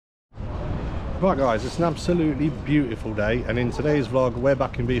Right guys, it's an absolutely beautiful day, and in today's vlog we're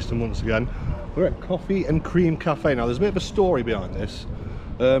back in Beeston once again. We're at Coffee and Cream Cafe. Now there's a bit of a story behind this.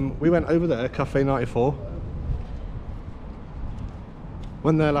 We went over there, Cafe 94.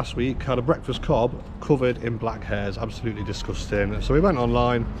 Went there last week, had a breakfast cob covered in black hairs, absolutely disgusting. So we went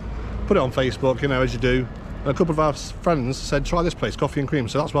online, put it on Facebook, you know, as you do. And a couple of our friends said, try this place, Coffee and Cream,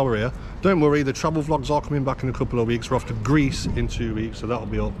 so that's why we're here. Don't worry, the travel vlogs are coming back in a couple of weeks. We're off to Greece in 2 weeks, so that'll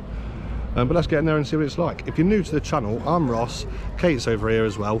be up. But let's get in there and see what it's like. If you're new to the channel, I'm Ross, Kate's over here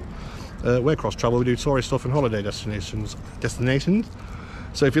as well. We're cross travel, we do tourist stuff and holiday destinations.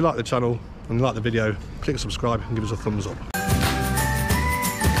 So if you like the channel and you like the video, click subscribe and give us a thumbs up.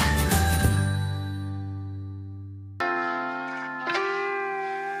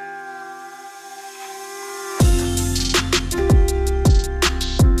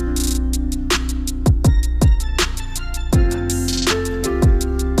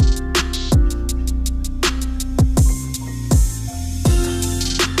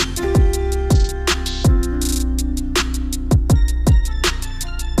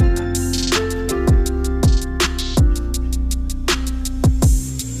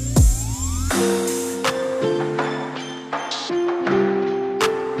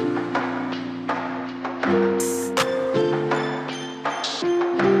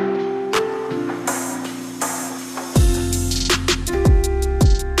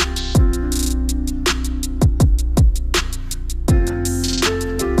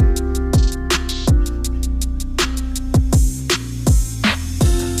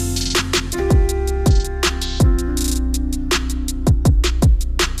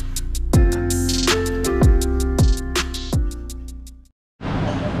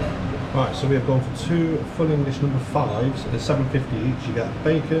 Right, so we have gone for 2 full English number 5s at $7.50 each. You get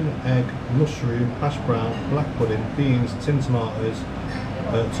bacon, egg, mushroom, hash brown, black pudding, beans, tin tomatoes,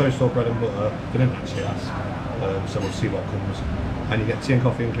 toast or bread and butter. They didn't actually ask, so we'll see what comes. And you get tea and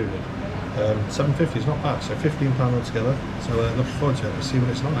coffee included. $7.50 is not bad, so £15 altogether. So looking forward to it. Let's see what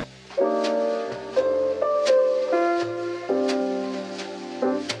it's like.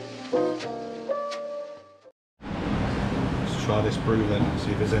 Try this brew then,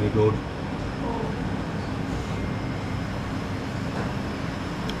 see if it's any good.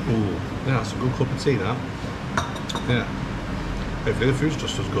 Ooh, yeah, that's a good cup of tea now. Yeah. Hopefully the food's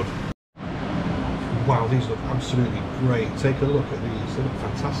just as good. Wow, these look absolutely great. Take a look at these, they look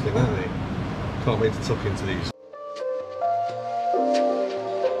fantastic, don't they? Can't wait to tuck into these.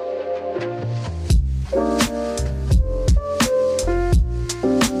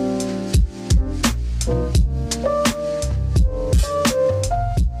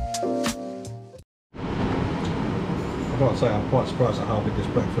 I've got to say, I'm quite surprised at how big this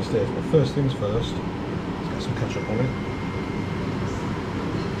breakfast is, but first things first, let's get some ketchup on it.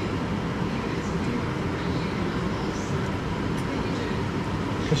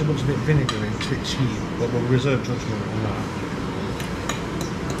 Ketchup looks a bit vinegary, a bit cheap, but we'll reserve judgment on that.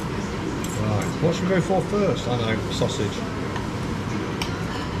 Right, what should we go for first? I know, sausage.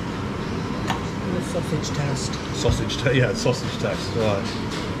 The sausage toast. Sausage test, right.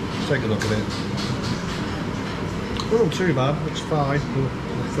 Let's take a look at it. Not too bad, looks fine. I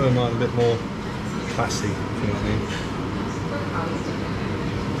prefer mine a bit more classy, if you know what I mean.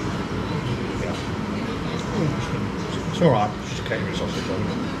 Yeah. It's alright, it's just a catering sausage on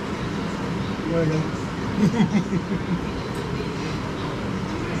it.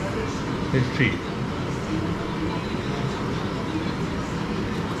 It's cheap.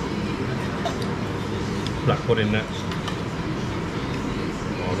 Black pudding next.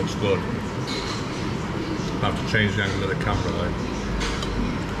 Oh, looks good. I have to change the angle of the camera though.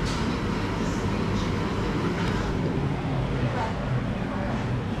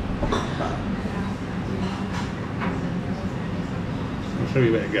 I'll show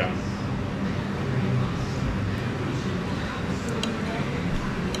you it again.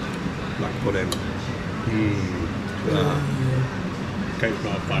 Black pudding. Cake's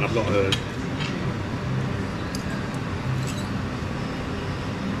not fine, I've not heard.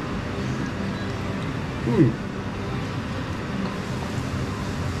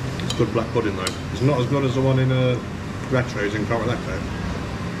 It's good black pudding though. It's not as good as the one in Retro's in Corraleto,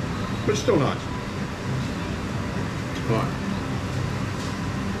 but it's still nice. Right.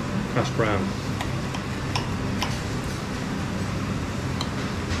 Hash brown.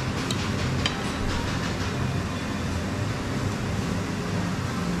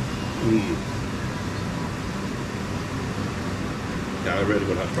 Yeah, they're really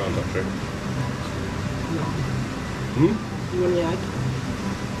good hash browns actually. You want the egg?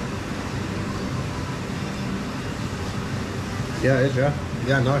 Yeah, it is, yeah.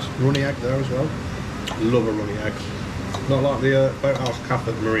 Yeah, nice runny egg there as well. Love a runny egg. Not like the boathouse calf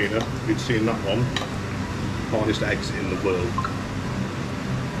at the marina. You'd seen that one. Hardest eggs in the world.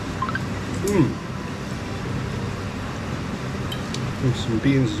 And some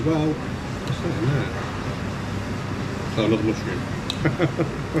beans as well. What's that in there? Oh, another mushroom.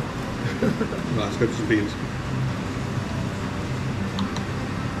 Right, let's go for some beans.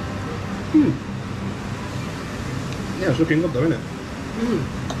 Yeah, it's looking good though, isn't it?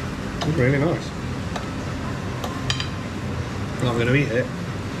 It's really nice. I'm not going to eat it.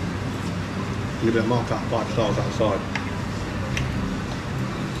 I'm going to mark that 5 stars outside.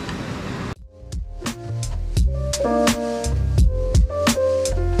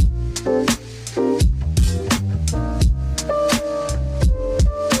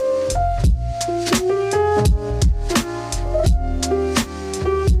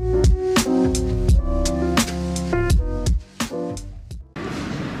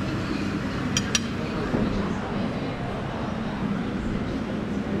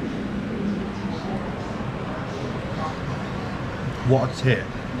 What a tip.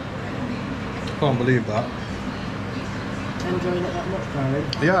 Can't believe that. Enjoying it that much, Barry?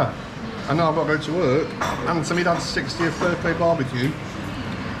 Yeah. And now I've got to go to work and to me dad's 60th birthday barbecue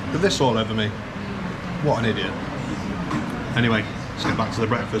with this all over me. What an idiot. Anyway, let's get back to the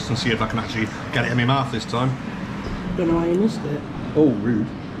breakfast and see if I can actually get it in my mouth this time. Don't know why you missed it. Oh, rude.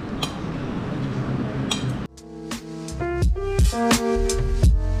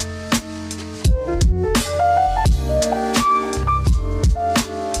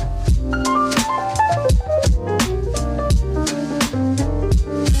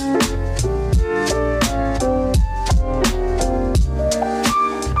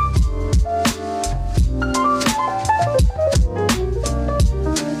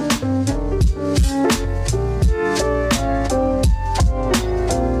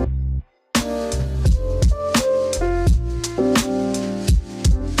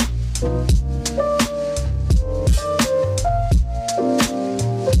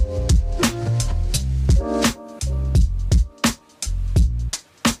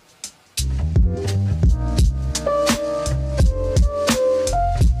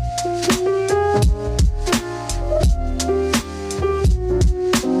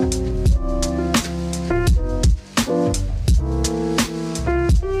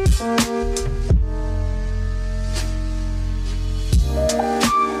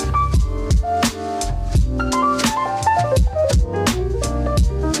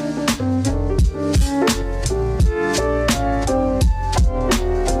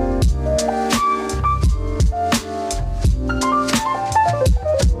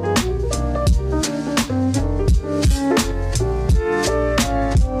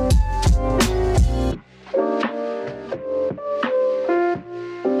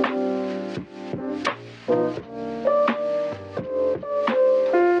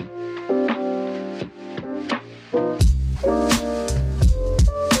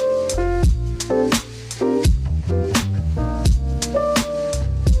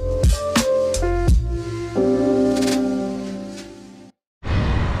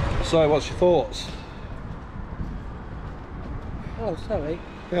 So, what's your thoughts? Oh, sorry.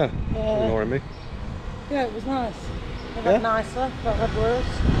 Yeah, ignoring me. Yeah, it was nice. I've had nicer, but I've had worse.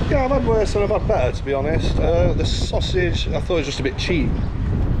 Yeah, I've had worse and I've had better, to be honest. The sausage, I thought it was just a bit cheap.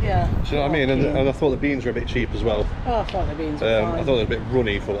 Yeah. Do you know what I mean? And I thought the beans were a bit cheap as well. Oh, I thought the beans were fine. I thought they were a bit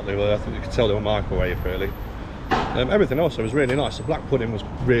runny for what they were. I think you could tell they were microwave, really. Everything else was really nice. The black pudding was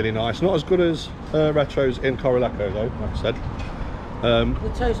really nice. Not as good as Retro's in Corileco, though, like I said.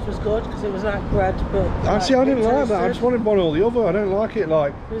 The toast was good because it was like bread, but Actually, I didn't like that. I just wanted one or the other. I don't like it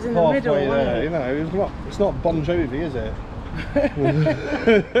like it was in the middle, there. You know, it's not Bon Jovi, is it?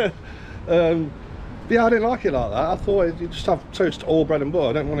 Yeah, I didn't like it like that. I thought you just have toast all bread and butter.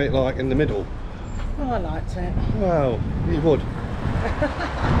 I don't want it like in the middle. Oh, I liked it. Well, you would.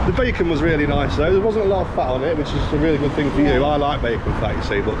 The bacon was really nice though. There wasn't a lot of fat on it, which is a really good thing for you. I like bacon fat, you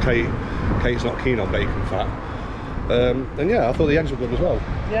see, but Kate's not keen on bacon fat. And yeah, I thought the eggs were good as well.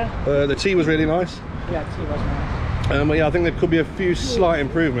 Yeah. The tea was really nice. Yeah, tea was nice. But yeah, I think there could be a few slight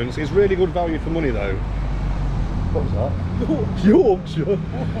improvements. It's really good value for money though. What was that? Yorkshire.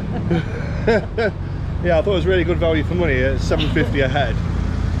 Yeah, I thought it was really good value for money at £7.50 a head,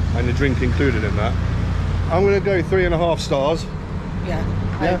 and the drink included in that. I'm going to go 3.5 stars. Yeah,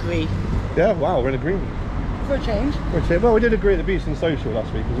 I agree. Yeah, wow, we're in agreement. For a change. Well, we did agree at the Beeston Social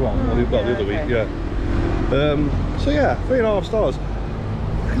last week as well. The other week, yeah. So yeah, 3.5 stars.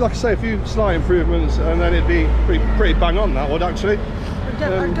 Like I say, a few slight improvements, and then it'd be pretty bang on that would actually.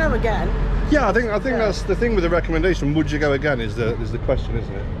 I'd go again. Yeah, I think that's the thing with the recommendation. Would you go again? Is the question,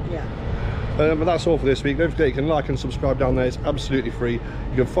 isn't it? Yeah. But that's all for this week. Don't forget you can like and subscribe down there. It's absolutely free.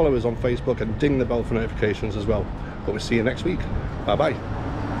 You can follow us on Facebook and ding the bell for notifications as well. But we'll see you next week. Bye bye.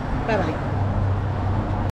 Bye bye.